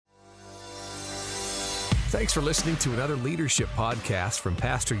Thanks for listening to another leadership podcast from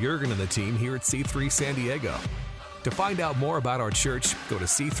Pastor Jurgen and the team here at C3 San Diego. To find out more about our church, go to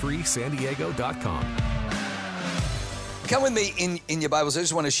c3sandiego.com. Come with me in your Bibles. I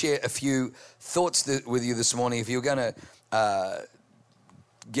just want to share a few thoughts with you this morning. If you're going to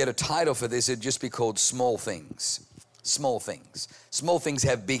get a title for this, it'd just be called Small Things. Small Things. Small things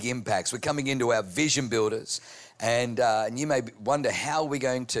have big impacts. We're coming into our vision builders, and you may wonder how we're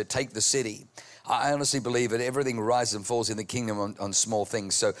going to take the city. I honestly believe that everything rises and falls in the kingdom on small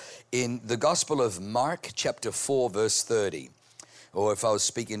things. So in the Gospel of Mark, chapter 4, verse 30, or if I was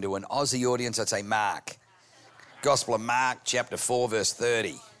speaking to an Aussie audience, I'd say Mark. Gospel of Mark, chapter 4, verse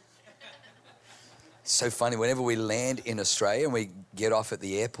 30. So funny, whenever we land in Australia and we get off at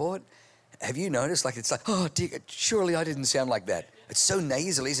the airport, have you noticed, it's like, oh, dear, surely I didn't sound like that. It's so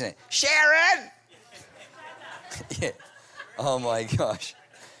nasal, isn't it? Sharon! Yeah. Oh, my gosh.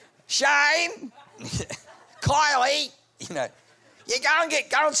 Shane! Kylie! You go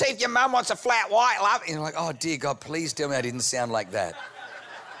and see if your mum wants a flat white, love. And you're like, oh, dear God, please tell me I didn't sound like that.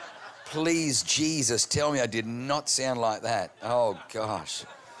 Please, Jesus, tell me I did not sound like that. Oh, gosh.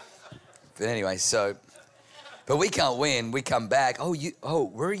 But anyway, but we can't win. We come back.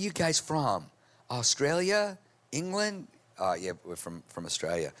 Where are you guys from? Australia? England? Oh, yeah, we're from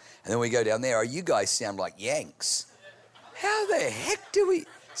Australia. And then we go down there. Oh, you guys sound like Yanks. How the heck do we...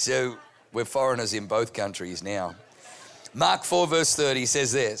 So we're foreigners in both countries now. Mark 4, verse 30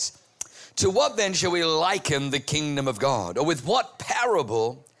 says this, "To what then shall we liken the kingdom of God? Or with what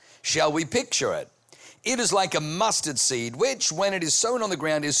parable shall we picture it? It is like a mustard seed, which when it is sown on the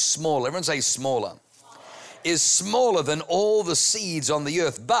ground is small." Everyone say smaller. "Is smaller than all the seeds on the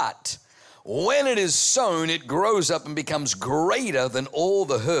earth. But when it is sown, it grows up and becomes greater than all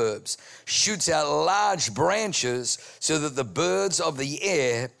the herbs, shoots out large branches so that the birds of the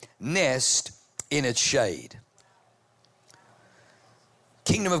air nest in its shade."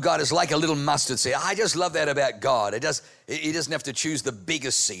 Kingdom of God is like a little mustard seed. I just love that about God. He doesn't have to choose the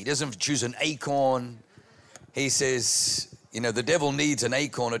biggest seed. He doesn't have to choose an acorn. He says, the devil needs an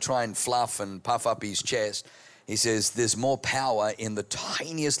acorn to try and fluff and puff up his chest. He says there's more power in the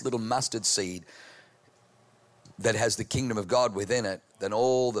tiniest little mustard seed that has the kingdom of God within it than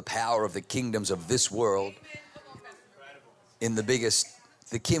all the power of the kingdoms of this world.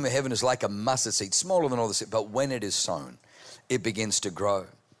 The kingdom of heaven is like a mustard seed, smaller than all the seed, but when it is sown, it begins to grow.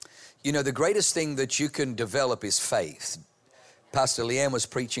 The greatest thing that you can develop is faith. Pastor Leanne was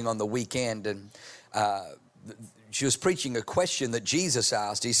preaching on the weekend, and she was preaching a question that Jesus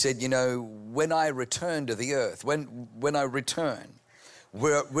asked. He said, when I return to the earth, when I return,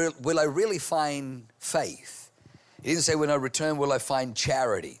 will I really find faith? He didn't say, when I return, will I find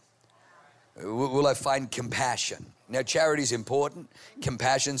charity? Will I find compassion? Now, charity's important.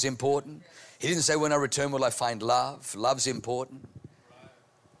 Compassion's important. He didn't say, when I return, will I find love? Love's important.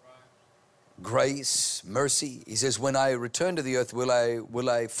 Grace, mercy. He says, when I return to the earth, will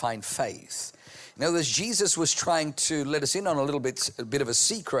I find faith? In other words, Jesus was trying to let us in on a bit of a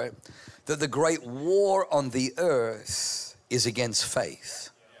secret that the great war on the earth is against faith.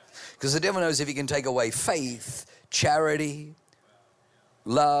 Because the devil knows if he can take away faith, charity,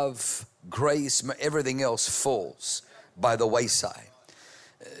 love, grace, everything else falls by the wayside.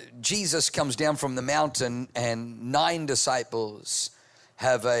 Jesus comes down from the mountain, and 9 disciples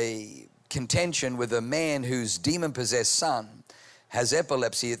have a contention with a man whose demon-possessed son has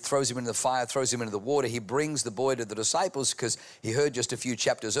epilepsy. It throws him into the fire, throws him into the water. He brings the boy to the disciples because he heard just a few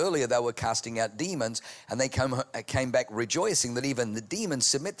chapters earlier they were casting out demons, and they came back rejoicing that even the demons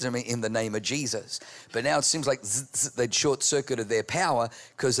submit to me in the name of Jesus. But now it seems like they'd short-circuited their power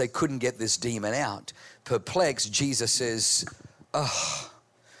because they couldn't get this demon out. Perplexed, Jesus says,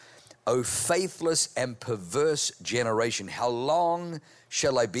 "O faithless and perverse generation, how long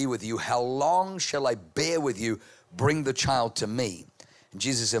shall I be with you? How long shall I bear with you? Bring the child to me." And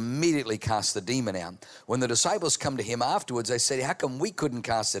Jesus immediately cast the demon out. When the disciples come to him afterwards, they said, "How come we couldn't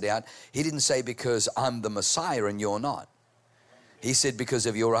cast it out?" He didn't say, "Because I'm the Messiah and you're not." He said, "Because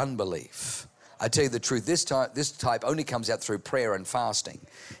of your unbelief." I tell you the truth, this type only comes out through prayer and fasting.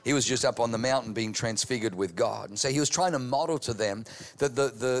 He was just up on the mountain being transfigured with God. And so he was trying to model to them that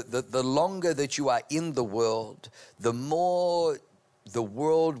the longer that you are in the world, the more the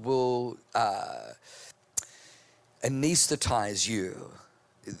world will anesthetize you.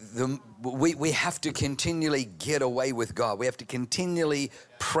 We have to continually get away with God. We have to continually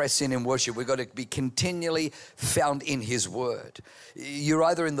press in worship. We've got to be continually found in His Word. You're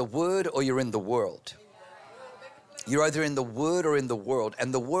either in the Word or you're in the world. You're either in the Word or in the world,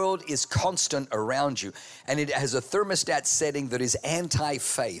 and the world is constant around you, and it has a thermostat setting that is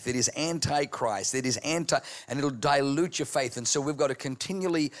anti-faith, it is anti-Christ, it is and it'll dilute your faith. And so we've got to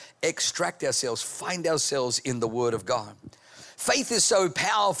continually extract ourselves, find ourselves in the Word of God. Faith is so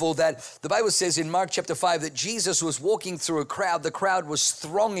powerful that the Bible says in Mark chapter 5 that Jesus was walking through a crowd. The crowd was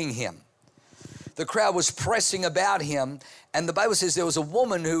thronging him. The crowd was pressing about him. And the Bible says there was a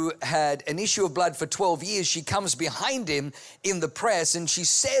woman who had an issue of blood for 12 years. She comes behind him in the press and she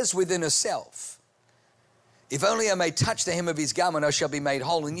says within herself, if only I may touch the hem of his garment, I shall be made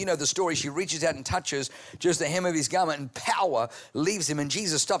whole. And you know the story. She reaches out and touches just the hem of his garment and power leaves him. And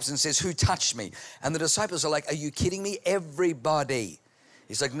Jesus stops and says, who touched me? And the disciples are like, are you kidding me? Everybody.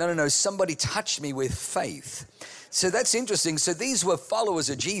 He's like, no, somebody touched me with faith. So that's interesting. So these were followers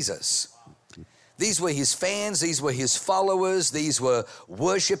of Jesus. These were his fans, these were his followers, these were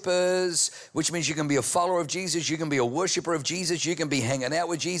worshipers, which means you can be a follower of Jesus, you can be a worshiper of Jesus, you can be hanging out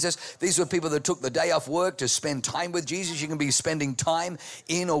with Jesus. These were people that took the day off work to spend time with Jesus. You can be spending time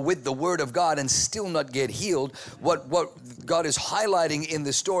in or with the Word of God and still not get healed. What God is highlighting in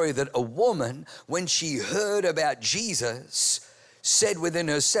the story, that a woman, when she heard about Jesus, said within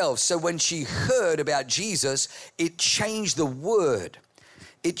herself, so when she heard about Jesus, it changed the word.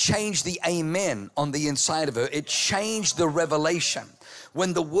 It changed the amen on the inside of her. It changed the revelation.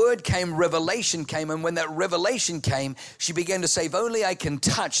 When the word came, revelation came. And when that revelation came, she began to say, if only I can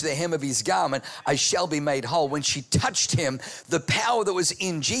touch the hem of his garment, I shall be made whole. When she touched him, the power that was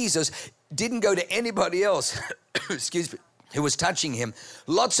in Jesus didn't go to anybody else. Excuse me. Who was touching him.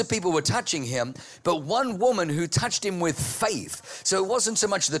 Lots of people were touching him, but one woman who touched him with faith. So it wasn't so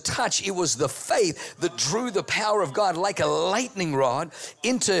much the touch, it was the faith that drew the power of God like a lightning rod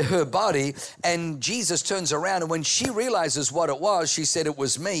into her body. And Jesus turns around, and when she realizes what it was, she said, it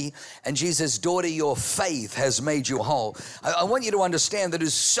was me. And Jesus, daughter, your faith has made you whole. I want you to understand that it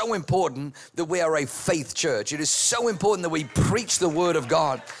is so important that we are a faith church. It is so important that we preach the word of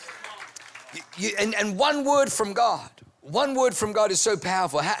God. And one word from God. One word from God is so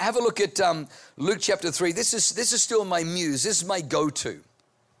powerful. Have a look at Luke chapter 3. This is still my muse. This is my go-to.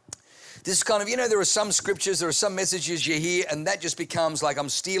 This is kind of, there are some scriptures, there are some messages you hear, and that just becomes like I'm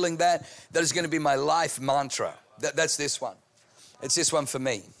stealing that. That is going to be my life mantra. That's this one. It's this one for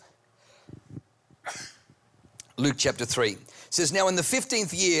me. Luke chapter 3. It says, now in the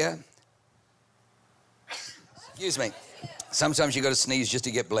 15th year, excuse me, sometimes you got to sneeze just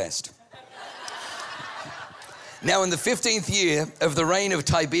to get blessed. Now in the 15th year of the reign of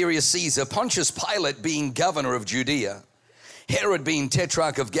Tiberius Caesar, Pontius Pilate being governor of Judea, Herod being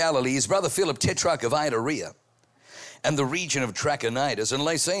tetrarch of Galilee, his brother Philip tetrarch of Iturea, and the region of Trachonitis, and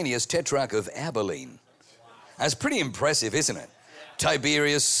Lysanias tetrarch of Abilene. That's pretty impressive, isn't it?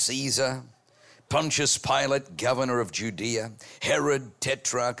 Tiberius Caesar, Pontius Pilate, governor of Judea, Herod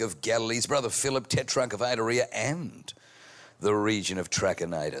tetrarch of Galilee, his brother Philip tetrarch of Iturea, and the region of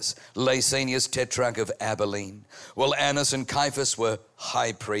Trachonitis, Lysanias tetrarch of Abilene. Well, Annas and Caiaphas were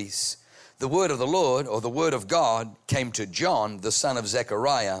high priests. The word of the Lord, or the word of God, came to John, the son of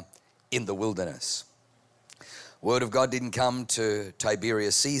Zechariah, in the wilderness. Word of God didn't come to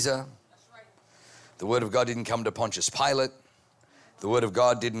Tiberius Caesar. The word of God didn't come to Pontius Pilate. The word of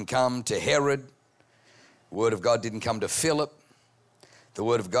God didn't come to Herod. The word of God didn't come to Philip. The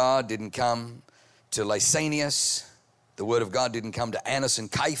word of God didn't come to Lysanias. The word of God didn't come to Annas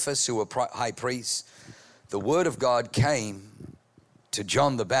and Caiaphas, who were high priests. The word of God came to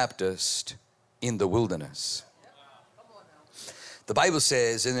John the Baptist in the wilderness. The Bible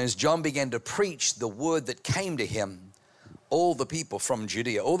says, and as John began to preach the word that came to him, all the people from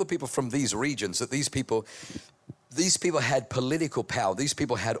Judea, all the people from these regions, that these people had political power, these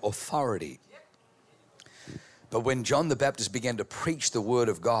people had authority. But when John the Baptist began to preach the word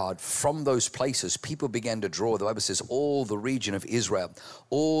of God from those places, people began to draw. The Bible says all the region of Israel,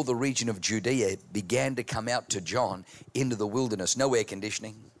 all the region of Judea began to come out to John into the wilderness. No air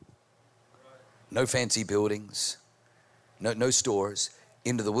conditioning, no fancy buildings, no stores,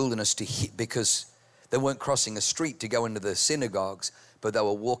 into the wilderness because they weren't crossing a street to go into the synagogues, but they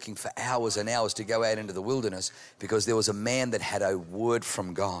were walking for hours and hours to go out into the wilderness because there was a man that had a word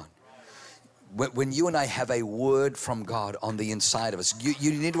from God. When you and I have a word from God on the inside of us,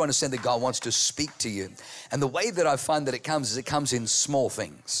 you need to understand that God wants to speak to you. And the way that I find that it comes is it comes in small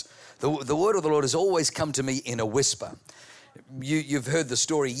things. The word of the Lord has always come to me in a whisper. You've heard the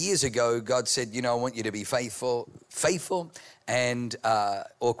story years ago. God said, I want you to be faithful and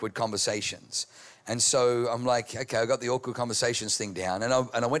awkward conversations. And so I'm like, okay, I got the awkward conversations thing down. And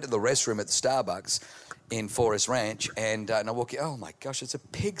I went to the restroom at the Starbucks. in Forest Ranch, and I walk in, oh my gosh, it's a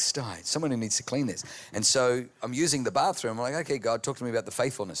pigsty. Someone who needs to clean this. And so I'm using the bathroom. I'm like, okay, God, talk to me about the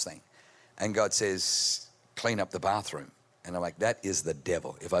faithfulness thing. And God says, clean up the bathroom. And I'm like, that is the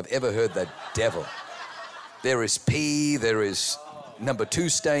devil. If I've ever heard the devil. There is pee, there is number 2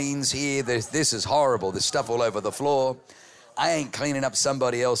 stains here, this is horrible, there's stuff all over the floor. I ain't cleaning up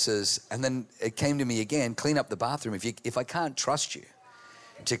somebody else's. And then it came to me again, clean up the bathroom. If I can't trust you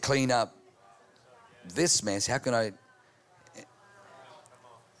to clean up this mess, how can I?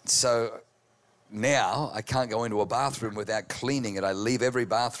 So now I can't go into a bathroom without cleaning it. I leave every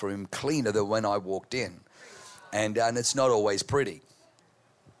bathroom cleaner than when I walked in. And it's not always pretty.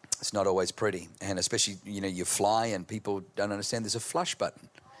 It's not always pretty. And especially, you fly and people don't understand there's a flush button.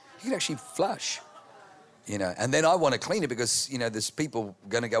 You can actually flush, And then I want to clean it because, there's people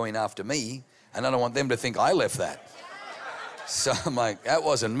going to go in after me and I don't want them to think I left that. So I'm like, that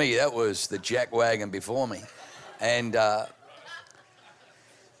wasn't me. That was the jack wagon before me. And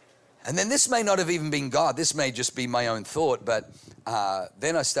then this may not have even been God. This may just be my own thought. But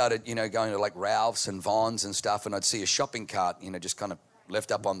then I started, going to like Ralph's and Vaughn's and stuff. And I'd see a shopping cart, just kind of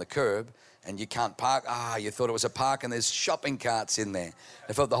left up on the curb. And you can't park. You thought it was a park and there's shopping carts in there.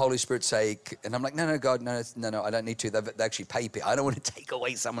 I felt the Holy Spirit say, and I'm like, no, God, no, I don't need to. They actually pay people. I don't want to take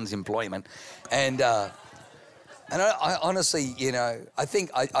away someone's employment. And I honestly,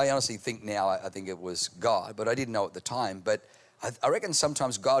 I honestly think now, I think it was God, but I didn't know at the time. But I reckon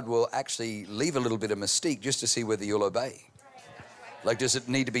sometimes God will actually leave a little bit of mystique just to see whether you'll obey. Like, does it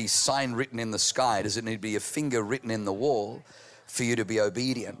need to be sign written in the sky? Does it need to be a finger written in the wall for you to be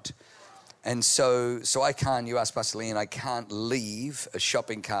obedient? And so I can't, you ask Pastor Lee, and I can't leave a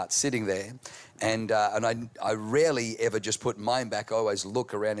shopping cart sitting there. And I rarely ever just put mine back. I always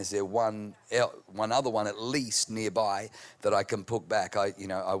look around, is there one other one at least nearby that I can put back? I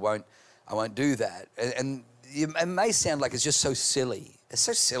won't do that. And it may sound like it's just so silly. It's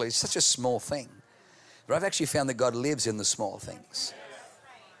so silly. It's such a small thing. But I've actually found that God lives in the small things.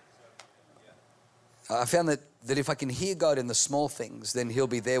 I found that if I can hear God in the small things, then he'll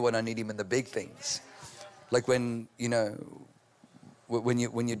be there when I need him in the big things. Like when you're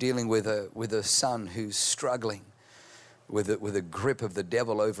dealing with a son who's struggling with a grip of the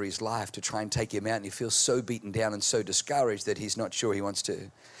devil over his life to try and take him out, and he feels so beaten down and so discouraged that he's not sure he wants to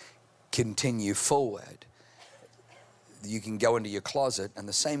continue forward. You can go into your closet, and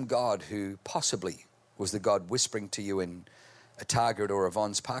the same God who possibly was the God whispering to you in a Target or a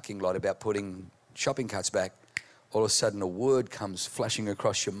Vaughn's parking lot about putting shopping carts back, all of a sudden a word comes flashing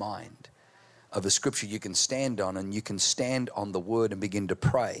across your mind of a scripture you can stand on, and you can stand on the word and begin to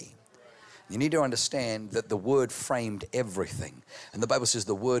pray. You need to understand that the word framed everything. And the Bible says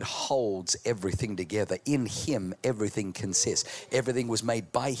the word holds everything together. In him, everything consists. Everything was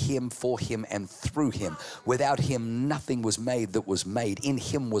made by him, for him, and through him. Without him, nothing was made that was made. In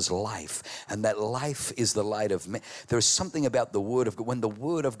him was life, and that life is the light of men. There is something about the word of God. When the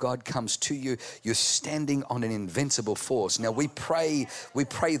word of God comes to you, you're standing on an invincible force. Now we pray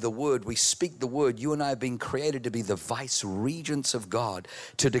the word, we speak the word. You and I have been created to be the vice regents of God,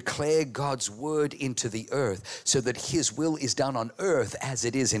 to declare God's word into the earth so that his will is done on earth as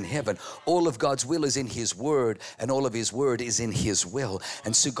it is in heaven. All of God's will is in his word, and all of his word is in his will.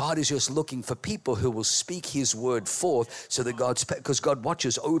 And so God is just looking for people who will speak his word forth, so that because God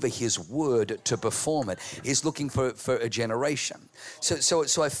watches over his word to perform it. He's looking for a generation.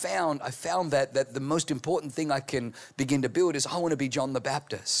 So I found that the most important thing I can begin to build is I want to be John the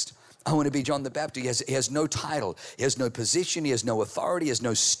Baptist. I want to be John the Baptist. He has no title. He has no position. He has no authority. He has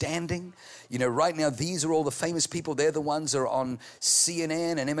no standing. Right now, these are all the famous people. They're the ones that are on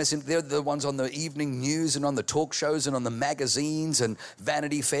CNN and MSN. They're the ones on the evening news and on the talk shows and on the magazines, and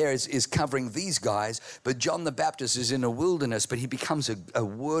Vanity Fair is covering these guys. But John the Baptist is in a wilderness, but he becomes a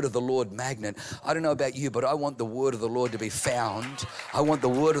word of the Lord magnet. I don't know about you, but I want the word of the Lord to be found. I want the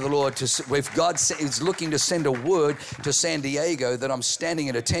word of the Lord if God is looking to send a word to San Diego, that I'm standing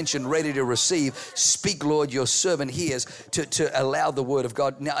at attention, ready to receive. Speak, Lord, your servant hears, to allow the word of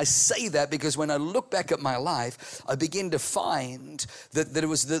God. Now, I say that because when I look back at my life, I begin to find that it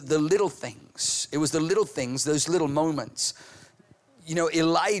was the little things. It was the little things, those little moments.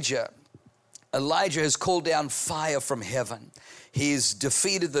 Elijah has called down fire from heaven. He's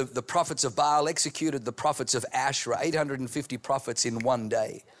defeated the prophets of Baal, executed the prophets of Asherah, 850 prophets in one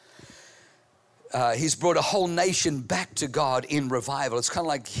day. He's brought a whole nation back to God in revival. It's kind of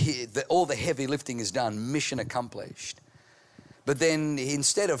like all the heavy lifting is done, mission accomplished. But then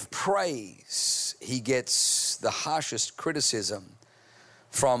instead of praise, he gets the harshest criticism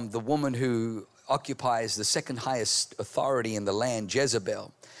from the woman who occupies the second highest authority in the land,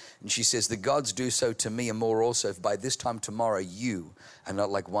 Jezebel. And she says, the gods do so to me and more also, if by this time tomorrow you are not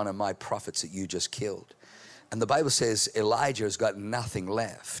like one of my prophets that you just killed. And the Bible says Elijah has got nothing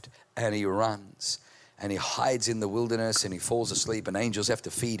left, and he runs and he hides in the wilderness and he falls asleep, and angels have to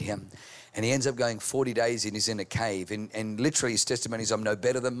feed him. And he ends up going 40 days and he's in a cave. And literally his testimony is, I'm no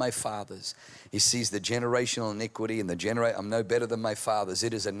better than my fathers. He sees the generational iniquity and I'm no better than my fathers.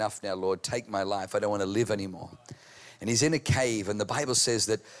 It is enough now, Lord. Take my life. I don't want to live anymore. And he's in a cave, and the Bible says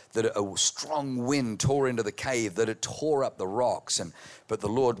that a strong wind tore into the cave, that it tore up the rocks, but the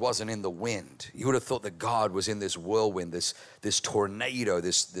Lord wasn't in the wind. You would have thought that God was in this whirlwind, this tornado,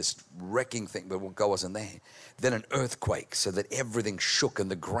 this wrecking thing, but God wasn't there. Then an earthquake, so that everything shook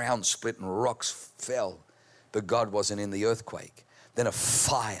and the ground split and rocks fell, but God wasn't in the earthquake. Then a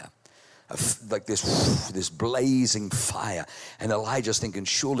fire, like this blazing fire, and Elijah's thinking,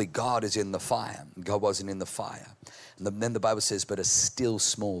 surely God is in the fire. God wasn't in the fire. And then the Bible says, but a still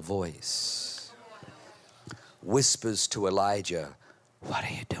small voice whispers to Elijah, what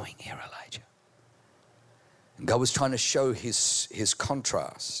are you doing here, Elijah? And God was trying to show his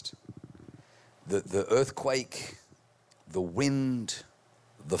contrast. The earthquake, the wind,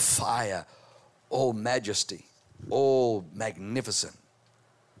 the fire, all majesty, all magnificent,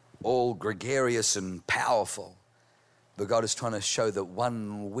 all gregarious and powerful. But God is trying to show that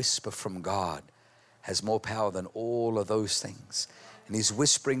one whisper from God has more power than all of those things. And he's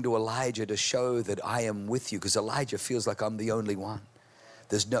whispering to Elijah to show that I am with you, because Elijah feels like I'm the only one.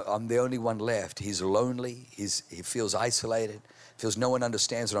 I'm the only one left. He's lonely. He feels isolated. Feels no one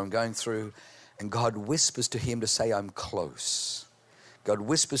understands what I'm going through. And God whispers to him to say, I'm close. God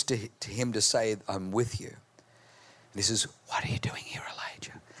whispers to him to say, I'm with you. And he says, what are you doing here,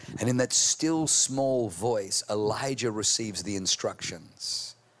 Elijah? And in that still small voice, Elijah receives the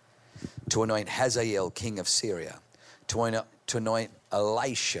instructions to anoint Hazael, king of Syria, to anoint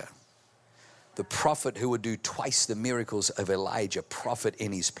Elisha, the prophet who would do twice the miracles of Elijah, prophet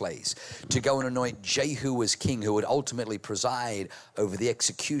in his place, to go and anoint Jehu as king, who would ultimately preside over the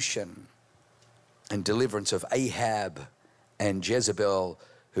execution and deliverance of Ahab and Jezebel,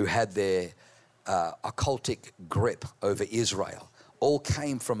 who had their occultic grip over Israel. All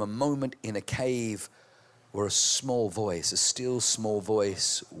came from a moment in a cave where a small voice, a still small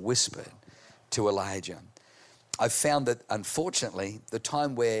voice, whispered to Elijah. I've found that, unfortunately, the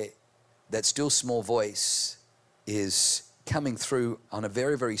time where that still small voice is coming through on a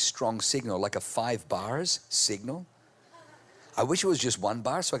very, very strong signal, like a 5 bars signal. I wish it was just 1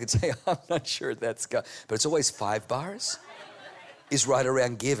 bar so I could say, I'm not sure that's God, but it's always 5 bars, is right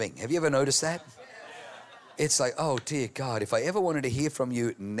around giving. Have you ever noticed that? It's like, oh, dear God, if I ever wanted to hear from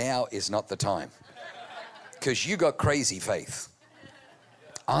you, now is not the time. Because you got crazy faith.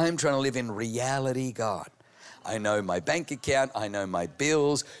 I'm trying to live in reality, God. I know my bank account. I know my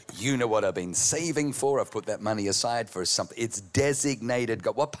bills. You know what I've been saving for. I've put that money aside for something. It's designated.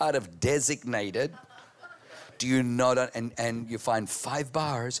 God, what part of designated do you not? And you find 5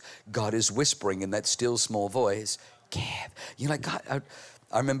 bars. God is whispering in that still small voice. Give. You're like, God.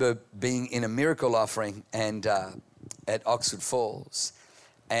 I remember being in a miracle offering and at Oxford Falls,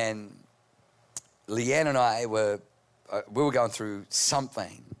 and Leanne and I were going through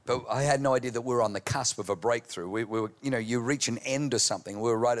something, but I had no idea that we were on the cusp of a breakthrough. We were, you reach an end to something. We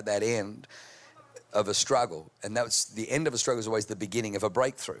were right at that end of a struggle, and that was the end of a struggle is always the beginning of a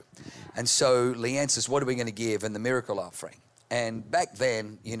breakthrough. And so Leanne says, what are we going to give in the miracle offering? And back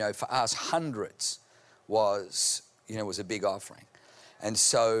then, for us, hundreds was a big offering. And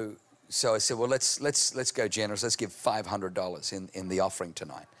so I said, well, let's go generous. Let's give $500 in the offering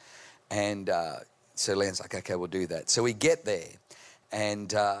tonight. And so Leanne's like, okay, we'll do that. So we get there.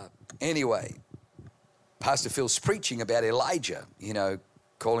 And anyway, Pastor Phil's preaching about Elijah,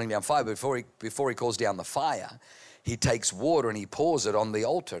 calling down fire. But before he calls down the fire, he takes water and he pours it on the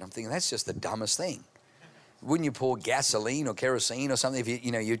altar. And I'm thinking, that's just the dumbest thing. Wouldn't you pour gasoline or kerosene or something? If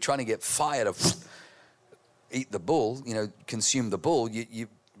you're trying to get fire to eat the bull, consume the bull, you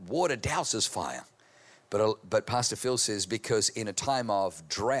water douses fire. But Pastor Phil says, because in a time of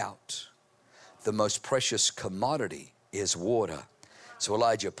drought, the most precious commodity is water. So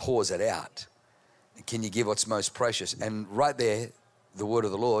Elijah pours it out. Can you give what's most precious? And right there, the word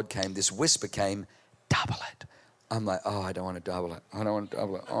of the Lord came, this whisper came, double it. I'm like, oh, I don't want to double it. I don't want to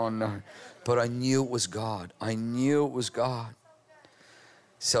double it. Oh, no. But I knew it was God. I knew it was God.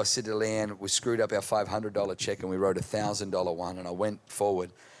 So I said to Leanne, we screwed up our $500 check and we wrote a $1,000 one, and I went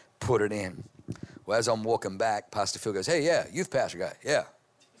forward, put it in. Well, as I'm walking back, Pastor Phil goes, hey, yeah, youth pastor guy, yeah.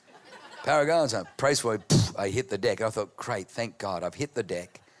 Power of God, praise for me. I hit the deck. And I thought, great, thank God, I've hit the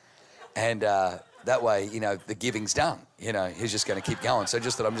deck. And That way, the giving's done. He's just going to keep going. So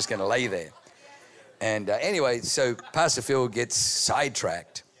just that I'm just going to lay there. And anyway, so Pastor Phil gets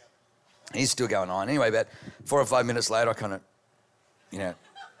sidetracked. He's still going on. Anyway, about 4 or 5 minutes later, I kind of,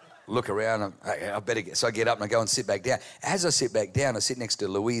 look around. I better get. So I get up and I go and sit back down. As I sit back down, I sit next to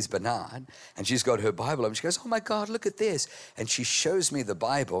Louise Bernard, and she's got her Bible and she goes, "Oh my God, look at this!" And she shows me the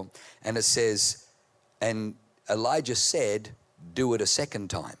Bible, and it says, "And Elijah said, do it a second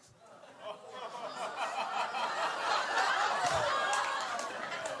time."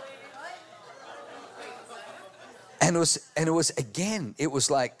 And it was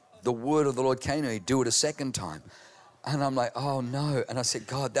like the word of the Lord came to me, do it a second time. And I'm like, oh no. And I said,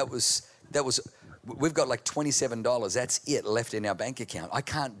 God, that was, we've got like $27. That's it left in our bank account. I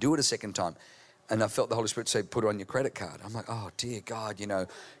can't do it a second time. And I felt the Holy Spirit say, put it on your credit card. I'm like, oh dear God,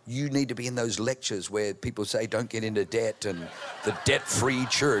 you need to be in those lectures where people say, don't get into debt, and the debt-free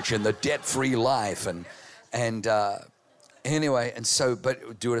church and the debt-free life. Anyway,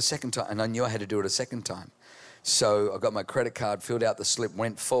 but do it a second time. And I knew I had to do it a second time. So I got my credit card, filled out the slip,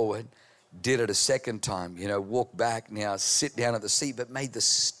 went forward, did it a second time, walked back, now sit down at the seat, but made the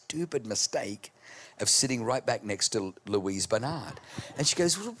stupid mistake of sitting right back next to Louise Bernard. And she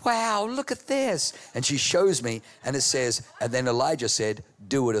goes, wow, look at this. And she shows me, and it says, and then Elijah said,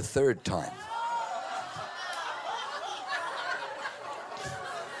 do it a third time.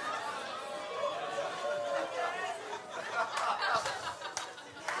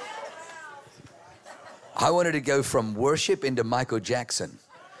 I wanted to go from worship into Michael Jackson.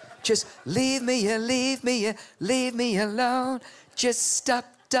 Just leave me alone. Just stop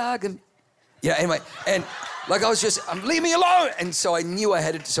talking. Yeah, anyway, and like I was just, leave me alone. And so I knew I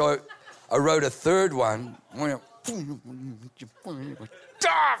had it. So I wrote a third one.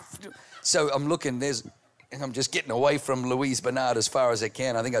 So I'm looking, and I'm just getting away from Louise Bernard as far as I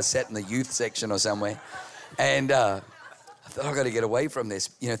can. I think I sat in the youth section or somewhere. And I thought, I've got to get away from this,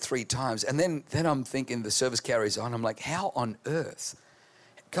 3 times. And then I'm thinking, the service carries on. I'm like, how on earth?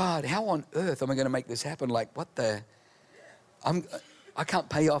 God, how on earth am I going to make this happen? Like, I can't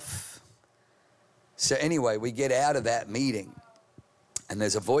pay off. So anyway, we get out of that meeting, and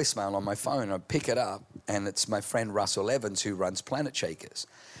there's a voicemail on my phone. I pick it up, and it's my friend Russell Evans, who runs Planet Shakers.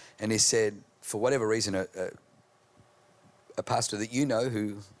 And he said, for whatever reason, a pastor that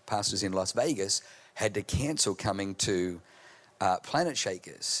who pastors in Las Vegas, had to cancel coming to Planet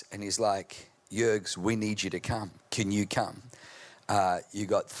Shakers. And he's like, Jurgs, we need you to come. Can you come? You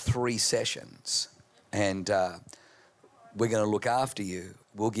got 3 sessions, and we're going to look after you.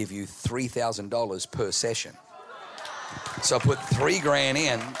 We'll give you $3,000 per session. So I put $3,000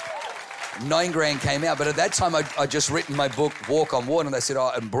 in. $9,000 came out. But at that time, I just written my book, Walk on Water, and they said,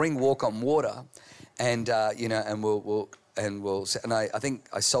 and bring Walk on Water, and and I think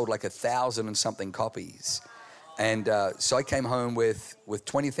I sold like 1,000 and something copies. And so I came home with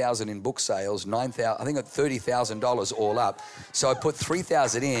 20,000 in book sales, 9,000, I think $30,000 all up. So I put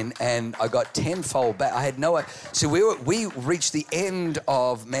 3,000 in, and I got tenfold back. I had so we reached the end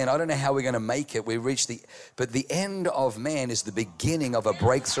of man. I don't know how we're going to make it. But the end of man is the beginning of a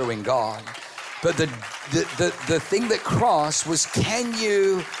breakthrough in God. But the thing that crossed was, can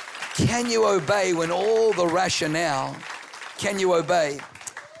you obey when all the rationale? Can you obey?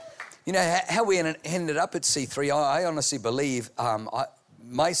 How we ended up at C3, I honestly believe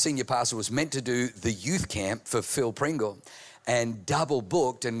my senior pastor was meant to do the youth camp for Phil Pringle, and double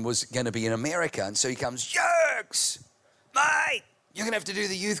booked and was going to be in America. And so he comes, Jurgs, mate, you're going to have to do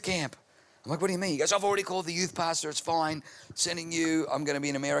the youth camp. I'm like, what do you mean? He goes, I've already called the youth pastor. It's fine. Sending you. I'm going to be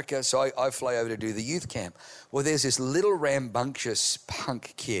in America. So I fly over to do the youth camp. Well, there's this little rambunctious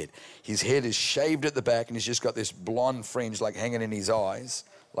punk kid. His head is shaved at the back, and he's just got this blonde fringe like hanging in his eyes,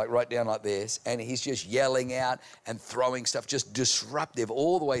 like right down like this. And he's just yelling out and throwing stuff, just disruptive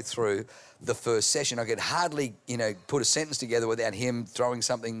all the way through the first session. I could hardly, put a sentence together without him throwing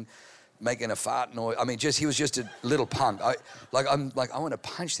something, making a fart noise. I mean, he was just a little punk. I want to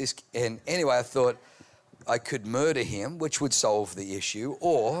punch this. And anyway, I thought I could murder him, which would solve the issue,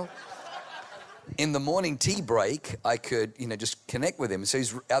 or in the morning tea break, I could, just connect with him. So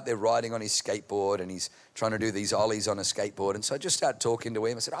he's out there riding on his skateboard, and he's trying to do these ollies on a skateboard. And so I just started talking to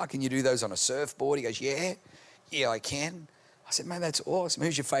him. I said, can you do those on a surfboard? He goes, yeah, I can. I said, mate, that's awesome.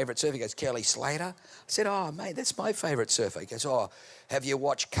 Who's your favourite surfer? He goes, Kelly Slater. I said, mate, that's my favourite surfer. He goes, have you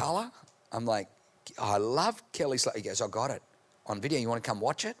watched Colour? I'm like, I love Kelly Slater. He goes, I got it on video. You want to come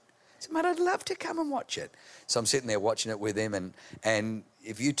watch it? I said, mate, I'd love to come and watch it. So I'm sitting there watching it with him. And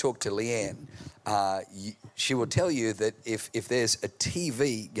if you talk to Leanne, she will tell you that if there's a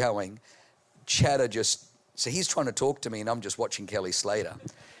TV going, chatter so he's trying to talk to me, and I'm just watching Kelly Slater.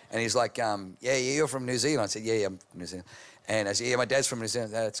 And he's like, yeah, you're from New Zealand. I said, yeah, I'm from New Zealand. And I said, yeah, my dad's from New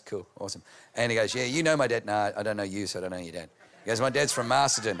Zealand. That's cool, awesome. And he goes, yeah, you know my dad. No, I don't know you, so I don't know your dad. He goes, my dad's from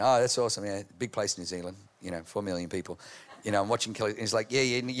Masterton. Oh, that's awesome, yeah, big place in New Zealand, 4 million people. I'm watching Kelly. And he's like, yeah,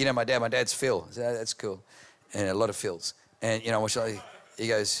 you know my dad. My dad's Phil. I said, oh, that's cool. And a lot of Phils. And, he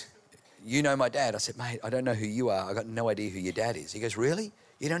goes, you know my dad. I said, mate, I don't know who you are. I got no idea who your dad is. He goes, really?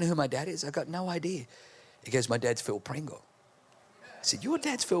 You don't know who my dad is? I got no idea. He goes, my dad's Phil Pringle. I said, your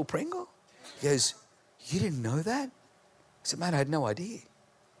dad's Phil Pringle? He goes, you didn't know that? I said, mate, I had no idea.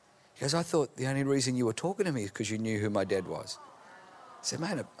 He goes, I thought the only reason you were talking to me is because you knew who my dad was. I said,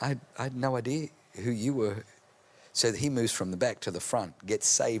 mate, I had no idea who you were. So he moves from the back to the front, gets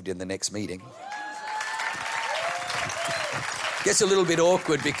saved in the next meeting. Gets a little bit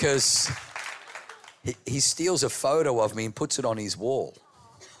awkward because he steals a photo of me and puts it on his wall.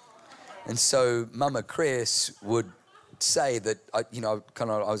 And so Mama Chris would say that, I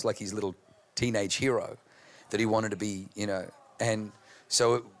was like his little teenage hero that he wanted to be, And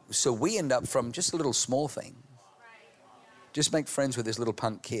so we end up from just a little small thing. Just make friends with this little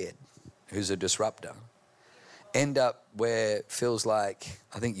punk kid who's a disruptor. End up where it feels like,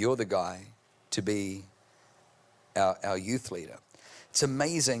 I think you're the guy to be our youth leader. It's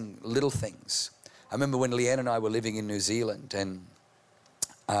amazing little things. I remember when Leanne and I were living in New Zealand, and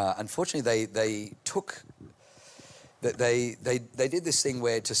unfortunately they did this thing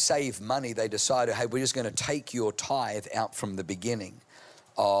where to save money they decided, hey, we're just going to take your tithe out from the beginning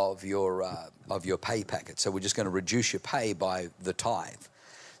of your pay packet. So we're just going to reduce your pay by the tithe,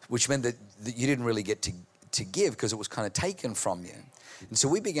 which meant that you didn't really get to give because it was kind of taken from you. And so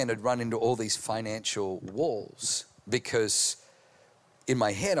we began to run into all these financial walls because in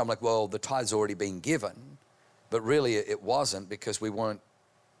my head, I'm like, well, the tithe's already been given, but really it wasn't because we weren't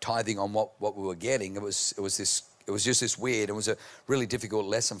tithing on what we were getting. It was just this weird. It was a really difficult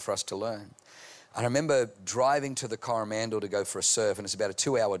lesson for us to learn. I remember driving to the Coromandel to go for a surf, and it's about a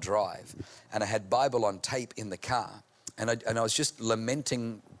 2-hour drive, and I had Bible on tape in the car, and I was just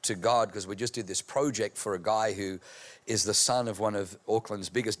lamenting to God because we just did this project for a guy who is the son of one of Auckland's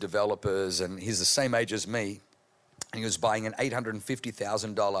biggest developers, and he's the same age as me. And he was buying an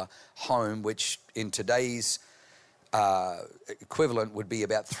 $850,000 home, which in today's equivalent would be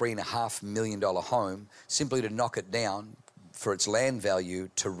about $3.5 million home, simply to knock it down for its land value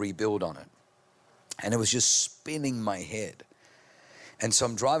to rebuild on it. And it was just spinning my head. And so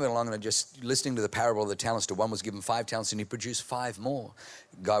I'm driving along and I'm just listening to the parable of the talents. To one was given 5 talents and he produced 5 more.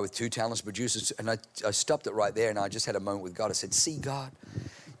 Guy with 2 talents produces, and I stopped it right there and I just had a moment with God. I said, see, God,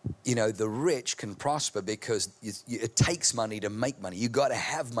 the rich can prosper because it takes money to make money. You got to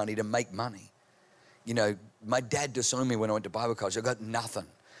have money to make money. My dad disowned me when I went to Bible college. I got nothing.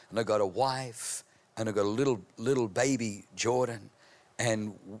 And I got a wife and I got a little baby, Jordan.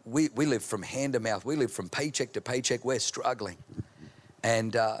 And we live from hand to mouth. We live from paycheck to paycheck. We're struggling.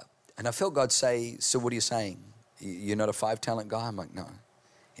 And I felt God say, so what are you saying? You're not a 5-talent guy? I'm like, no.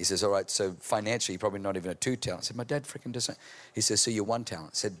 He says, all right, so financially, you're probably not even a 2-talent. I said, my dad freaking doesn't. He says, so you're 1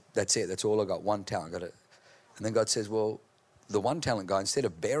 talent. I said, that's it. That's all I got, 1 talent. Got it. And then God says, well, the 1-talent guy, instead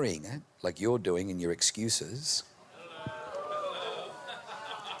of burying it like you're doing in your excuses,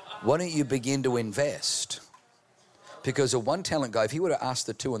 why don't you begin to invest? Because a 1-talent guy, if he would have asked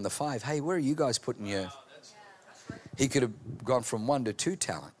the 2 and the 5, hey, where are you guys putting your... He could have gone from 1 to 2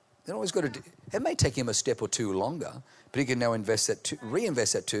 talent. Then always got to do, it may take him a step or 2 longer, but he can now invest that 2,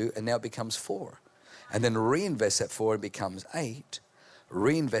 reinvest that 2, and now it becomes 4. And then reinvest that 4 and becomes 8.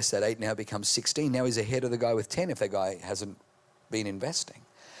 Reinvest that 8, now it becomes 16. Now he's ahead of the guy with 10 if that guy hasn't been investing.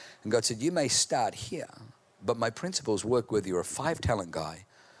 And God said, you may start here, but my principles work whether you're a 5-talent guy,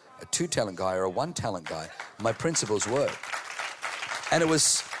 a 2-talent guy, or a 1-talent guy. My principles work. And it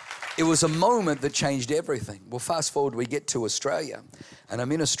was a moment that changed everything. Well, fast forward, we get to Australia, and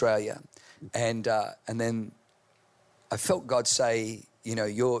I'm in Australia, and then I felt God say,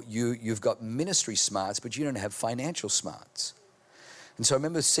 you've got ministry smarts, but you don't have financial smarts. And so I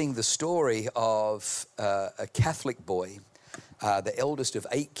remember seeing the story of a Catholic boy, the eldest of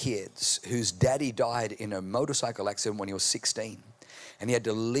 8 kids, whose daddy died in a motorcycle accident when he was 16, and he had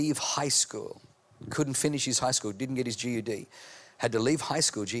to leave high school, couldn't finish his high school, didn't get his GED. Had to leave high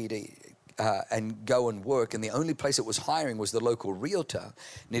school, GED, and go and work. And the only place it was hiring was the local realtor.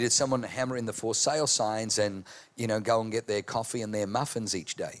 Needed someone to hammer in the for sale signs and, go and get their coffee and their muffins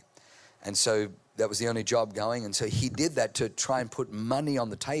each day. And so that was the only job going. And so he did that to try and put money on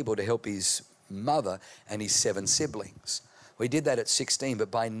the table to help his mother and his 7 siblings. Well, he did that at 16,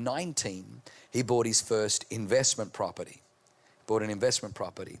 but by 19, he bought his first investment property. Bought an investment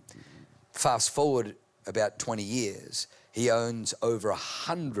property. Fast forward, about 20 years, he owns over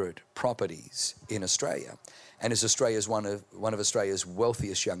 100 properties in Australia, and is one of Australia's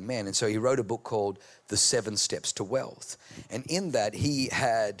wealthiest young men. And so he wrote a book called The 7 Steps to Wealth. And in that, he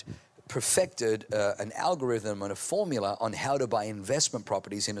had perfected an algorithm and a formula on how to buy investment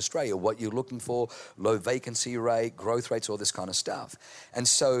properties in Australia, what you're looking for, low vacancy rate, growth rates, all this kind of stuff. And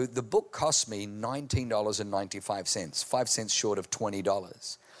so the book cost me $19.95, 5 cents short of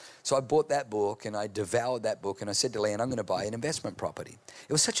 $20. So I bought that book and I devoured that book, and I said to Leanne, I'm going to buy an investment property.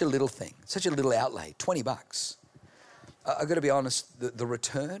 It was such a little thing, such a little outlay, $20. I've got to be honest, the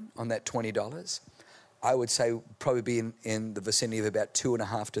return on that $20, I would say probably be in the vicinity of about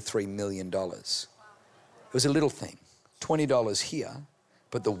 $2.5 to $3 million. It was a little thing, $20 here,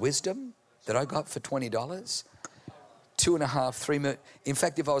 but the wisdom that I got for $20, $2.5, $3 million. In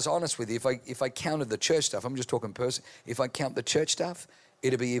fact, if I was honest with you, if I counted the church stuff, I'm just talking person, if I count the church stuff,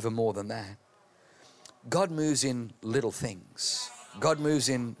 it'd be even more than that. God moves in little things. God moves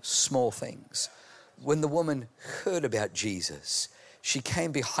in small things. When the woman heard about Jesus, she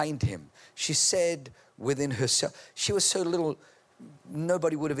came behind him. She said within herself, she was so little,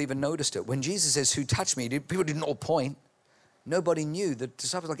 nobody would have even noticed it. When Jesus says, who touched me? People didn't all point. Nobody knew. The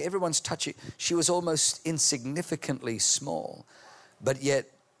disciples, like everyone's touching. She was almost insignificantly small. But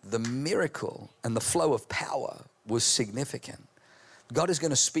yet the miracle and the flow of power was significant. God is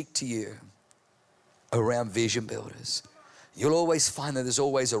going to speak to you around vision builders. You'll always find that there's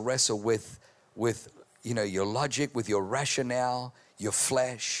always a wrestle with your logic, with your rationale, your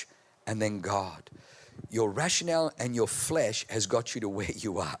flesh, and then God. Your rationale and your flesh has got you to where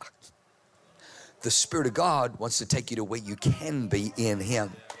you are. The Spirit of God wants to take you to where you can be in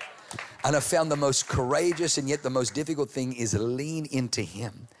Him. And I found the most courageous and yet the most difficult thing is lean into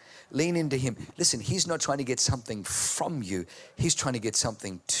Him. Lean into Him. Listen, He's not trying to get something from you. He's trying to get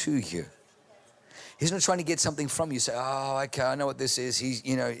something to you. He's not trying to get something from you. Say, oh, okay, I know what this is.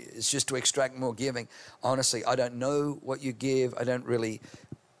 It's just to extract more giving. Honestly, I don't know what you give.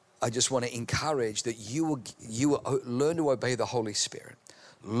 I just want to encourage that you will learn to obey the Holy Spirit.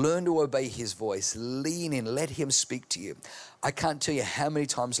 Learn to obey His voice. Lean in. Let Him speak to you. I can't tell you how many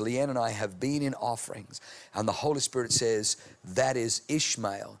times Leanne and I have been in offerings and the Holy Spirit says, that is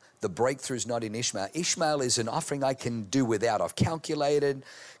Ishmael. The breakthrough is not in Ishmael. Ishmael is an offering I can do without. I've calculated.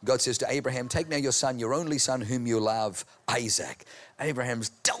 God says to Abraham, take now your son, your only son whom you love, Isaac.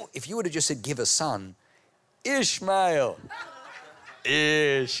 Abraham's, if you would have just said, give a son, Ishmael.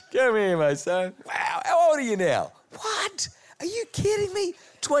 Ish, come here, my son. Wow, how old are you now? What? Are you kidding me?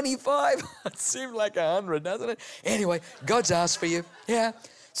 25? It seemed like 100, doesn't it? Anyway, God's asked for you. Yeah,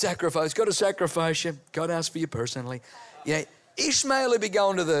 sacrifice. Got to sacrifice you. God asked for you personally. Yeah, Ishmael would be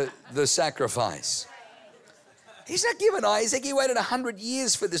going to the sacrifice. He's not giving Isaac. He waited 100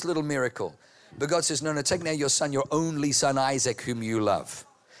 years for this little miracle. But God says, no, take now your son, your only son, Isaac, whom you love,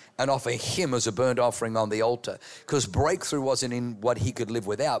 and offer him as a burnt offering on the altar. Because breakthrough wasn't in what he could live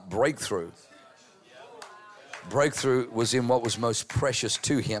without. Breakthrough was in what was most precious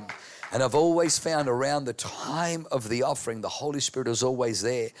to him. And I've always found around the time of the offering, the Holy Spirit is always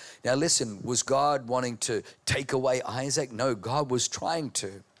there. Now listen, was God wanting to take away Isaac? No, God was trying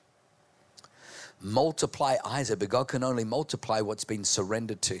to multiply Isaac, but God can only multiply what's been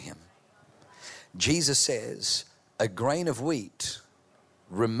surrendered to him. Jesus says, a grain of wheat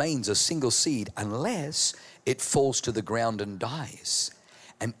remains a single seed unless it falls to the ground and dies.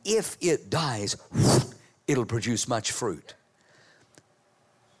 And if it dies, it'll produce much fruit.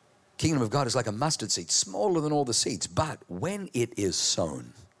 Kingdom of God is like a mustard seed, smaller than all the seeds. But when it is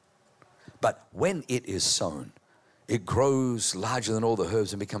sown, it grows larger than all the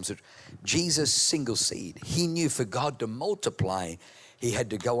herbs and becomes Jesus' single seed. He knew for God to multiply, he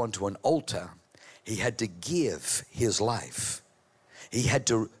had to go onto an altar. He had to give his life. He had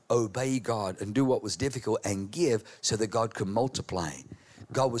to obey God and do what was difficult and give so that God could multiply.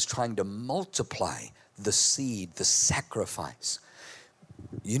 God was trying to multiply the seed, the sacrifice.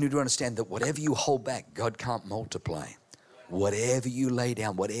 You need to understand that whatever you hold back, God can't multiply. Whatever you lay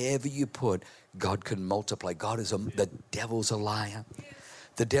down, whatever you put, God can multiply. The devil's a liar.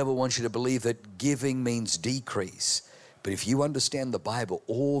 The devil wants you to believe that giving means decrease. But if you understand the Bible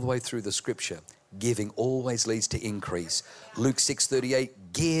all the way through the scripture, giving always leads to increase. Luke 6:38,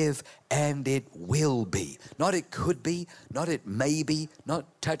 give and it will be. Not it could be, not it may be, not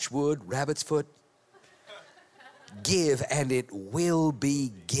touch wood, rabbit's foot. Give and it will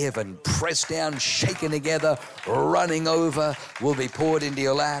be given. Pressed down, shaken together, running over, will be poured into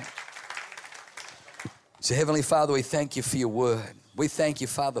your lap. So Heavenly Father, we thank you for your word. We thank you,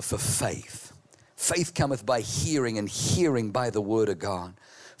 Father, for faith. Faith cometh by hearing and hearing by the word of God.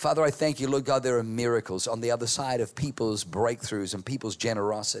 Father, I thank you, Lord God, there are miracles on the other side of people's breakthroughs and people's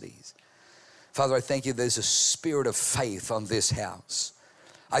generosities. Father, I thank you there's a spirit of faith on this house.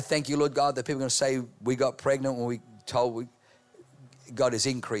 I thank you, Lord God, that people are going to say we got pregnant when we told God is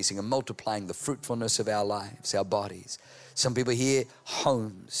increasing and multiplying the fruitfulness of our lives, our bodies. Some people here,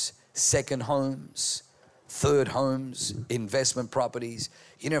 homes, second homes, third homes, investment properties.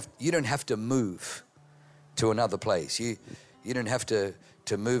 You don't have to move to another place. You don't have to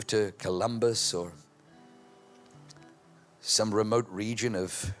move to Columbus or some remote region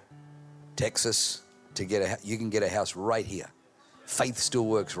of Texas to get you can get a house right here. Faith still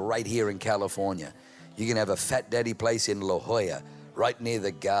works right here in California. You can have a fat daddy place in La Jolla, right near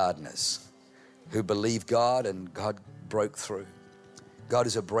the gardeners who believe God and God broke through. God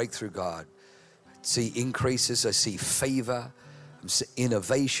is a breakthrough God. I see increases, I see favor, I see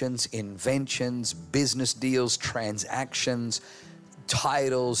innovations, inventions, business deals, transactions,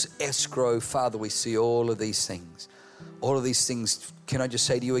 titles, escrow. Father, we see all of these things. All of these things, can I just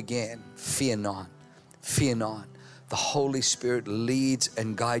say to you again, fear not, fear not. The Holy Spirit leads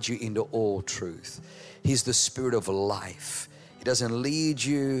and guides you into all truth. He's the Spirit of life. He doesn't lead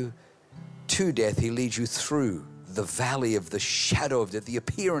you to death, He leads you through the valley of the shadow of death, the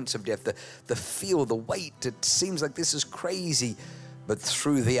appearance of death, the feel, the weight. It seems like this is crazy, but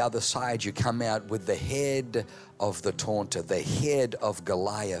through the other side you come out with the head of the taunter, the head of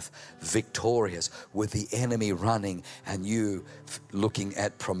Goliath, victorious, with the enemy running and you looking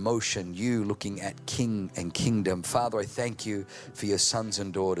at promotion, you looking at king and kingdom. Father, I thank you for your sons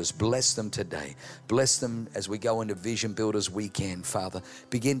and daughters. Bless them today. Bless them as we go into Vision Builders Weekend, Father.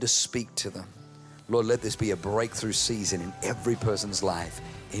 Begin to speak to them. Lord, let this be a breakthrough season in every person's life.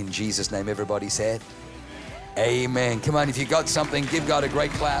 In Jesus' name, everybody said, amen. Come on, if you got something, give God a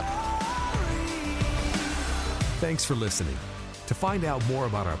great clap. Thanks for listening. To find out more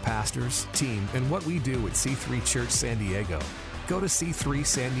about our pastors, team, and what we do at C3 Church San Diego, go to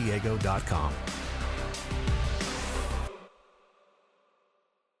c3sandiego.com.